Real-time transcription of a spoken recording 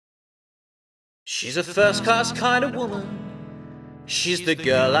She's a first-class kind of woman. She's the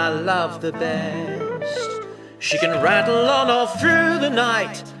girl I love the best. She can rattle on all through the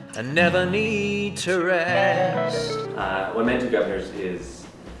night and never need to rest. One Man, Two Guvnors is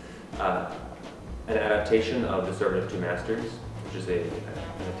an adaptation of The Servant of Two Masters, which is an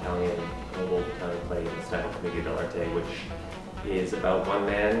old Italian play in the style of Commedia dell'arte, which is about one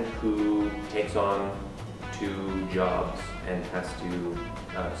man who takes on two jobs and has to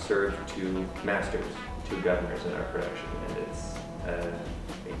serve two masters, two governors in our production, and it's a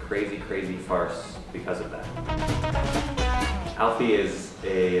crazy, crazy farce because of that. Alfie is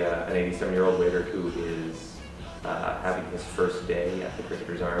an 87-year-old waiter who is having his first day at the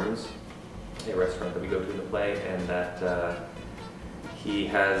Cricketer's Arms, a restaurant that we go to in the play, and that he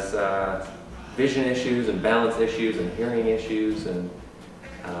has vision issues and balance issues and hearing issues, and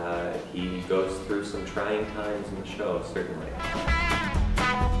he goes through some trying times in the show, certainly.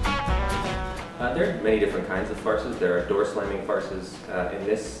 There are many different kinds of farces. There are door-slamming farces. In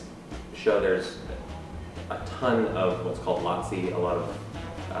this show there's a ton of what's called lazzi, a lot of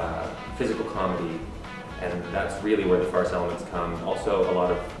physical comedy, and that's really where the farce elements come. Also a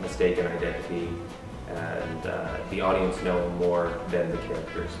lot of mistaken identity, and the audience knowing more than the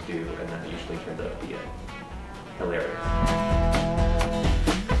characters do, and that usually turns out to be hilarious.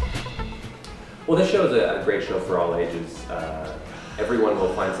 Well, this show is a great show for all ages. Everyone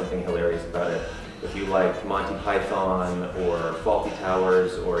will find something hilarious about it. If you like Monty Python or Fawlty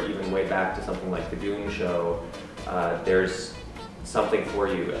Towers, or even way back to something like The Goon Show, there's something for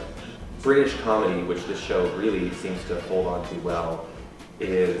you. British comedy, which this show really seems to hold on to well,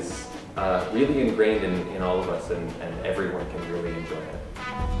 is really ingrained in all of us, and everyone can really enjoy it.